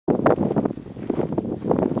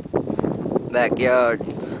Backyard,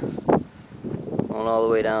 going all the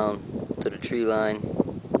way down to the tree line,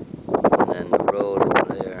 and then the road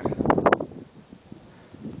over there.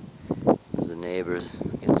 There's the neighbors.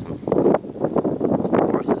 Get some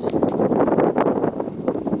horses.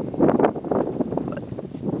 But,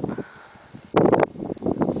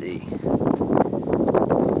 let's see,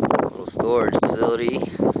 little storage facility.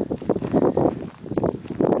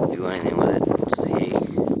 Can't do anything with it. Let's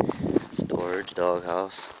see, storage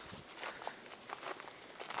doghouse.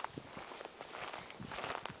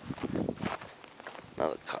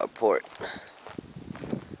 Another carport.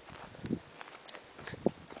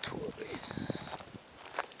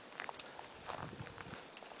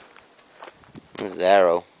 There's the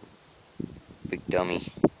arrow. Big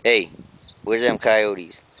dummy. Hey, where's them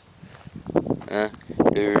coyotes? Huh?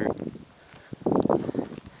 They're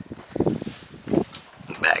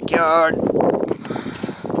backyard.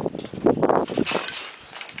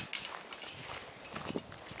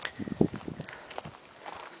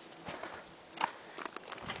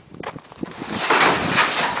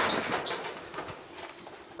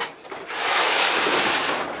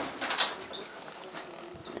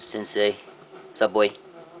 Sensei. What's up, boy?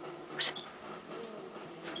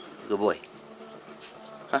 Good boy.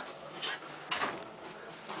 Huh?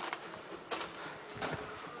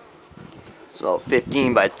 It's about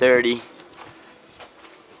 15 by 30.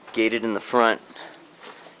 Gated in the front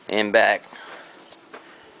and back.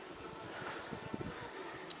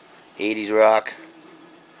 80s rock.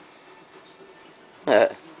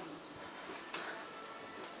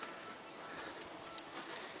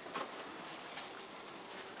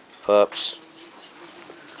 Pups.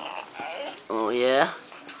 Oh yeah.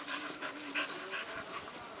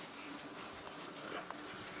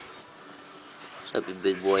 What's up, you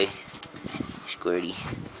big boy? Squirty.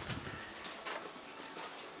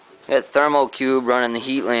 Got thermal cube running the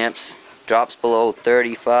heat lamps. Drops below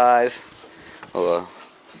 35. Or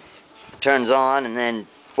turns on and then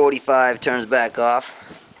 45 turns back off.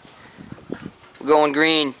 We're going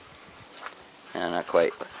green. No, not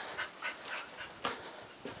quite. But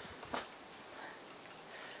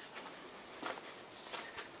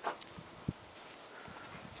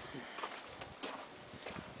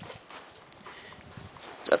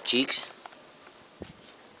what's up, cheeks?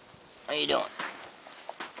 How you doing?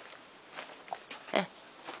 Eh.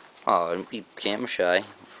 Oh, don't be camera shy,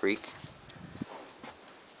 freak.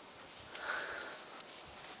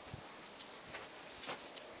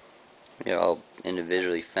 They're all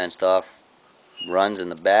individually fenced off. Runs in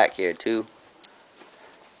the back here too.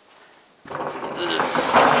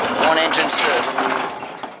 One entrance to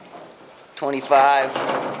 25.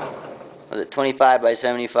 Was it 25 by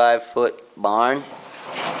 75 foot barn?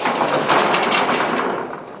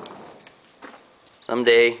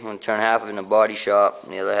 Someday I'm going to turn half of it into a body shop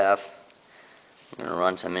and the other half I'm going to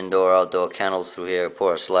run some indoor-outdoor kennels through here.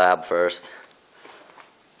 Pour a slab first.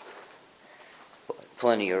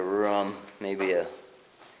 Plenty of room. Maybe a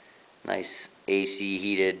nice AC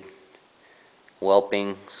heated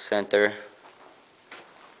whelping center.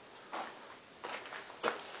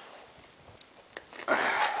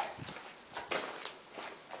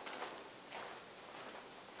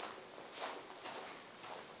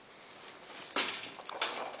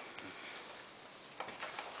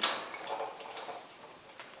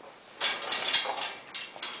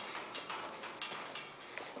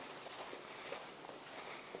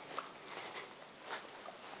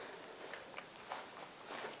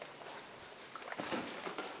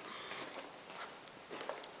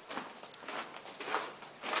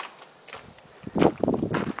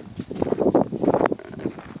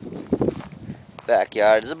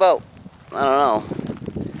 Backyard is about, I don't know,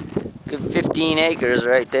 good 15 acres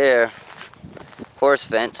right there. Horse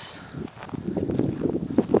fence.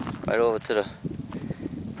 Right over to the,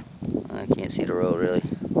 I can't see the road really.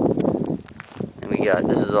 And we got,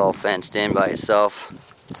 this is all fenced in by itself.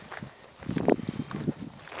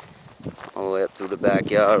 All the way up through the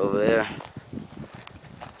backyard over there.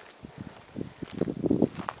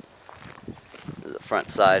 There's the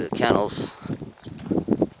front side of the kennels.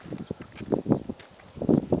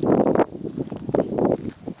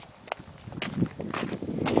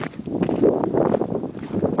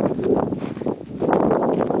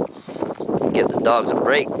 Give the dogs a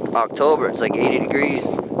break. October, it's like 80 degrees.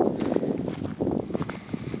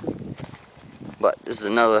 But this is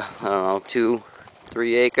another, I don't know,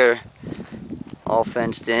 2-3 acre, all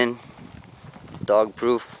fenced in, dog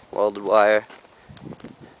proof, welded wire.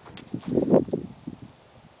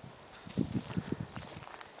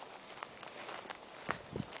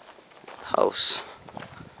 House.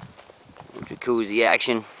 Jacuzzi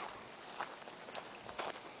action.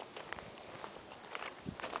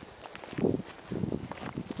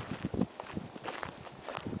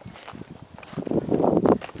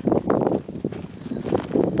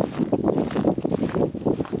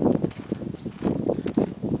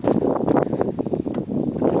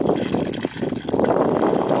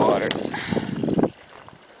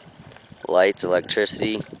 lights,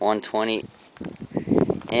 electricity, 120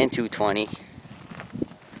 and 220.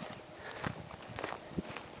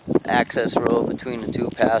 Access road between the two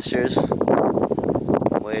pastures.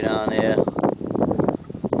 Way down there.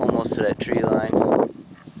 Almost to that tree line.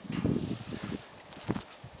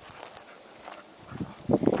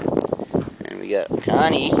 And we got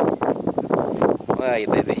Connie. Where are you,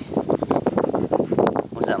 baby?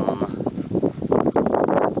 What's that, mama?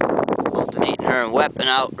 Alternating her and Weapon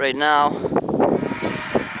out right now.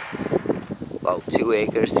 About 2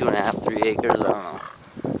 acres, 2.5, 3 acres, I don't know.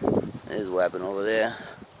 There's Weapon over there.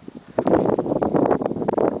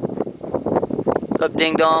 What's up,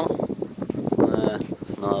 ding dong?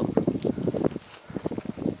 Snub.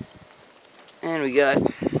 And we got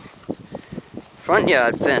front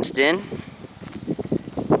yard fenced in.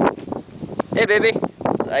 Hey, baby.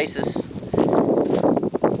 It's Isis.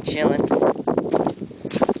 Chilling.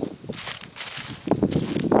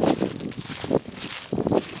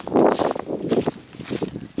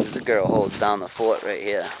 There's a girl holds down the fort right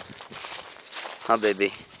here. Huh,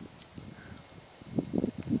 baby?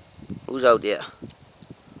 Who's out there?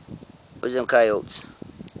 Where's them coyotes?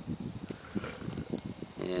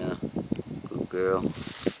 Yeah, good girl.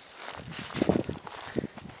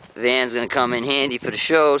 Van's gonna come in handy for the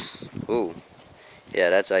shows. Ooh, yeah,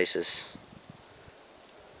 that's Isis.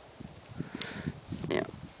 Yeah.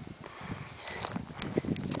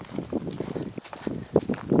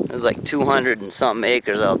 There's like 200 and something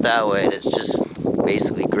acres out that way that's just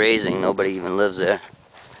basically grazing. Nobody even lives there.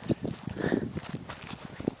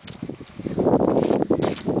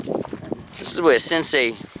 This is where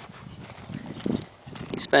Sensei,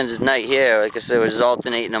 he spends his night here. Like I said, we're just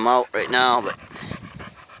alternating him out right now, but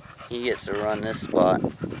he gets to run this spot.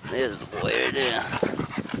 There's the boy right there.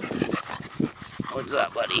 What's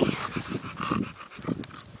up, buddy?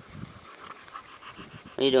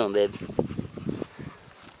 What you doing, babe?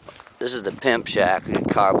 This is the pimp shack, the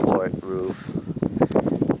carport roof.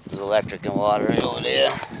 There's electric and water right over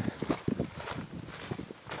there.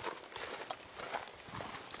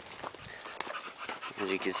 As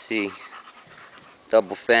you can see,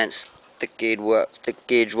 double fence, thick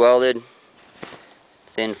gauge welded,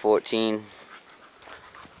 thin 14.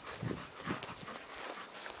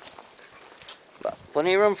 But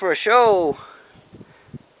plenty of room for a show.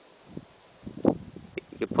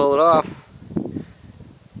 You can pull it off.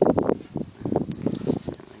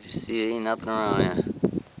 You see, ain't nothing around here.